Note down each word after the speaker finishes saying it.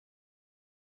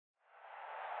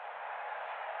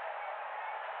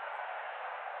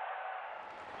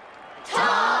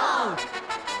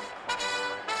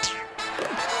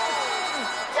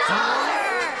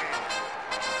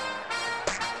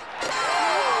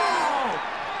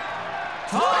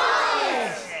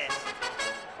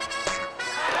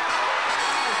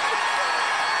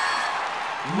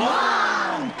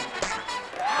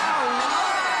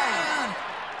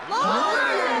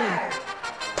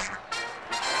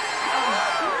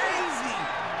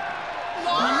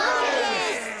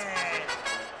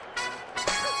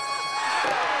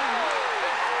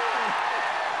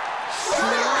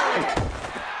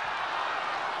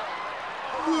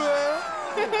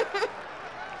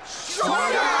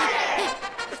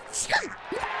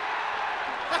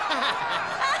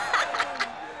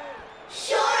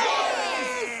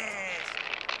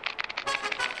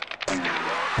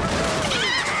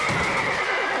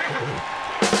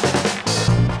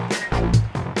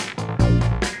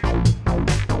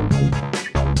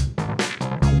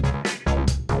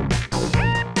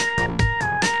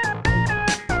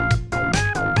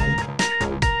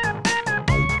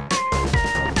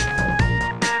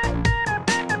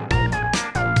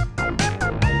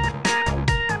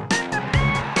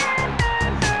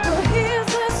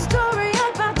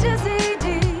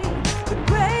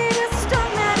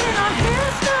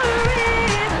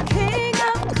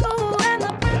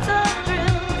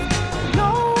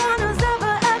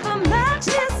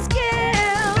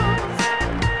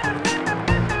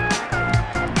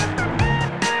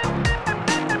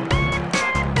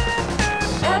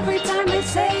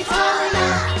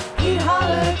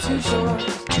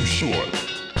Too short.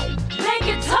 Make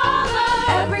it taller.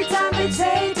 Every time they'd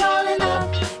say tall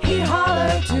enough, he'd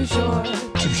holler too short.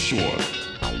 Too short.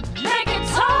 Make it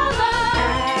taller.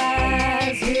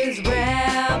 As his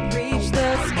ramp reached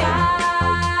the sky,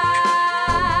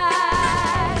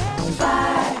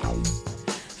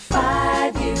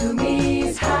 5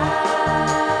 Umis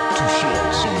high. Too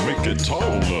short, so make it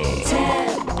taller.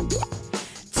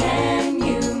 10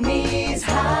 Umis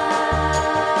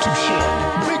high. Too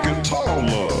short, make it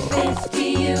taller.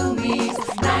 50 Umis,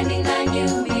 99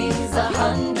 Umis,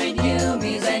 100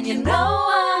 Umis, and you know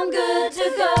I'm good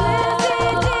to go.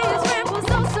 His ramp was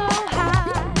oh so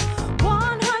high.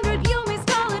 100 Umis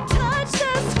taller touched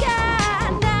the sky.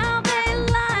 Now they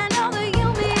line all the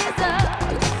Umis up.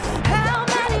 How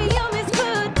many Umis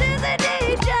could Dizzy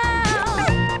dig down?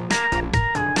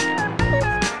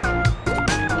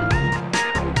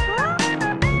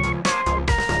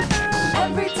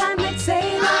 Every time they'd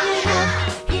say long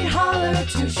enough, he'd holler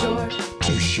too short.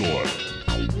 Too short.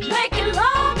 Make it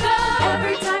longer.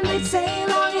 Every time they'd say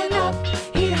long enough,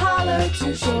 he'd holler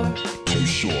too short. Too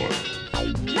short.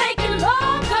 Make it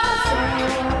longer. So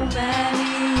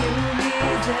many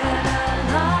Umis in a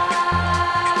line.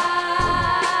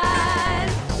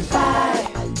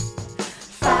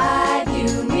 5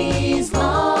 Umis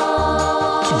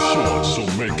long. Too short, so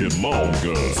make it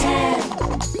longer.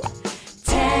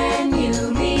 10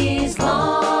 Umis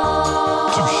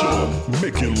long. Too short,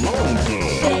 make it longer.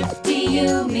 50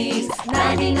 Umis,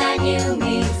 99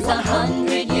 Umis,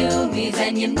 100 Umis,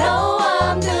 and you know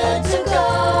I'm good to go.